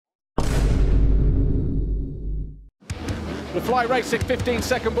The Fly Racing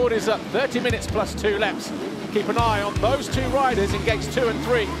 15-second board is up, 30 minutes plus 2 laps. Keep an eye on those two riders in gates 2 and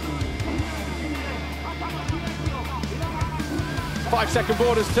 3. 5-second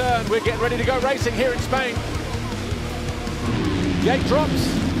board has turned. We're getting ready to go racing here in Spain. Gate drops.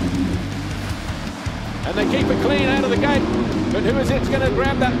 And they keep it clean out of the gate. But who is it going to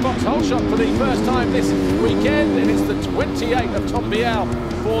grab that box Holeshot for the first time this weekend? And it's the 28 of Tom Vial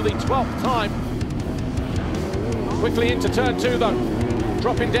for the 12th time. Quickly into turn 2 though.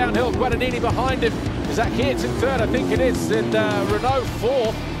 Dropping downhill, Guadagnini behind him. Is that Geerts in 3rd? I think it is. And Renault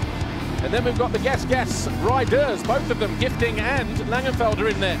 4th. And then we've got the Gas riders, both of them, Gifting and Langenfelder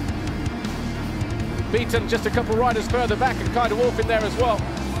in there. Beaton just a couple riders further back, and Kaiser Wolf in there as well.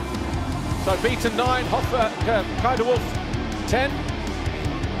 So Beaton 9, Hoffer, Kaiser Wolf 10.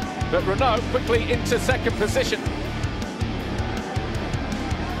 But Renault quickly into 2nd position.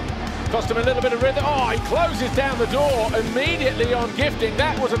 Cost him a little bit of rhythm. Oh, he closes down the door immediately on Gifting.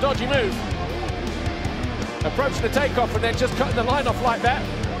 That was a dodgy move. Approaching the takeoff and then just cutting the line off like that.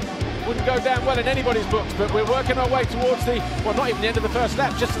 Wouldn't go down well in anybody's books, but we're working our way towards the, well, not even the end of the first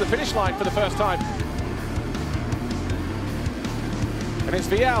lap, just to the finish line for the first time. And it's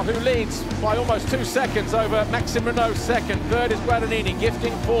Vial who leads by almost 2 seconds over Maxime Renault 2nd. 3rd is Guadagnini,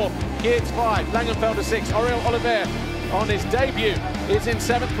 Gifting 4, Geerts 5, Langenfelder 6, Oriol Oliver on his debut is in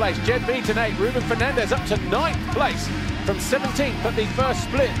 7th place. Jed Beaton 8, Ruben Fernandez up to 9th place from 17th at the first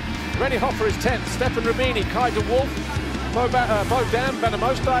split. Rennie Hoffer is 10th, Stefan Rubini, Kaiser Wolf, Bodam,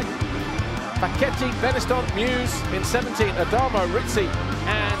 Banamostai, Pachetti, Beniston, Muse in 17th, Adamo, Rizzi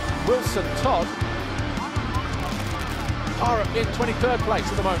and Wilson Todd are in 23rd place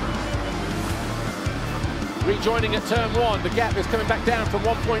at the moment. Rejoining at turn 1, the gap is coming back down from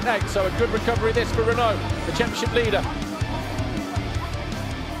 1.8, so a good recovery this for Renault, the championship leader.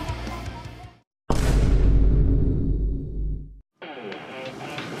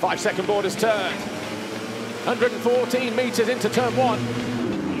 Five-second board has turned. 114 metres into turn 1.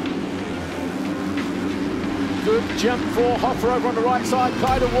 Good jump for Hoffer over on the right side.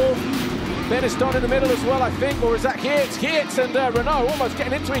 Kaiser Wolf. Beniston in the middle as well, I think. Or is that Geerts? Geerts and Renault almost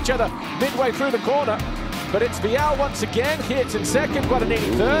getting into each other midway through the corner. But it's Vial once again. Geerts in 2nd,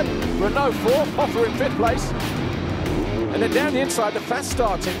 Guadagnini 3rd. Renault 4th, Hoffer in 5th place. And then down the inside, the fast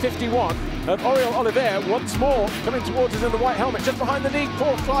start in 51 of Oriol Oliver once more coming towards us in the white helmet, just behind the lead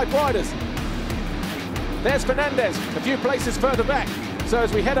 4-5 riders. There's Fernandez, a few places further back. So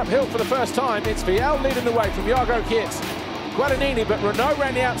as we head uphill for the first time, it's Vial leading the way from Jago Geerts. Guadagnini, but Renault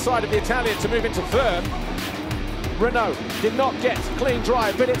ran the outside of the Italian to move into 3rd. Renault did not get clean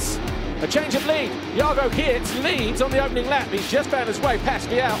drive, but it's a change of lead. Jago Geerts leads on the opening lap. He's just found his way past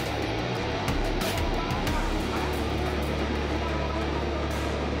Vial.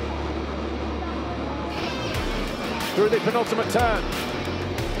 Through the penultimate turn.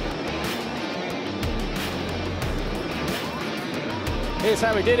 Here's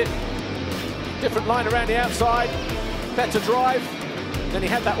how he did it. Different line around the outside, better drive. Then he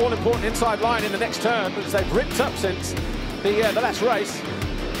had that all-important inside line in the next turn, which they've ripped up since the last race.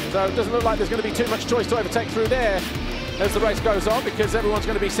 So it doesn't look like there's going to be too much choice to overtake through there as the race goes on, because everyone's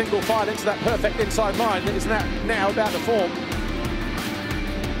going to be single file into that perfect inside line that is now about to form.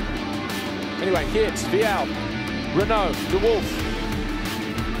 Anyway, Geerts, Vial, Renault, De Wolf,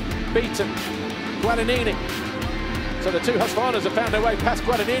 Beaton, Guadagnini. So the two Husqvarnas have found their way past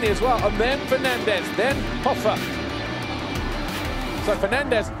Guadagnini as well. And then Fernandez, then Hoffer. So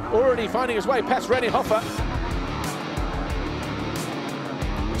Fernandez already finding his way past Rennie Hoffer.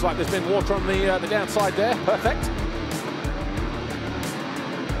 Looks like there's been water on the downside there. Perfect.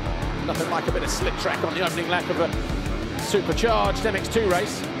 Nothing like a bit of slick track on the opening lap of a supercharged MX2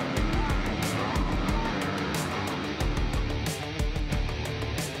 race.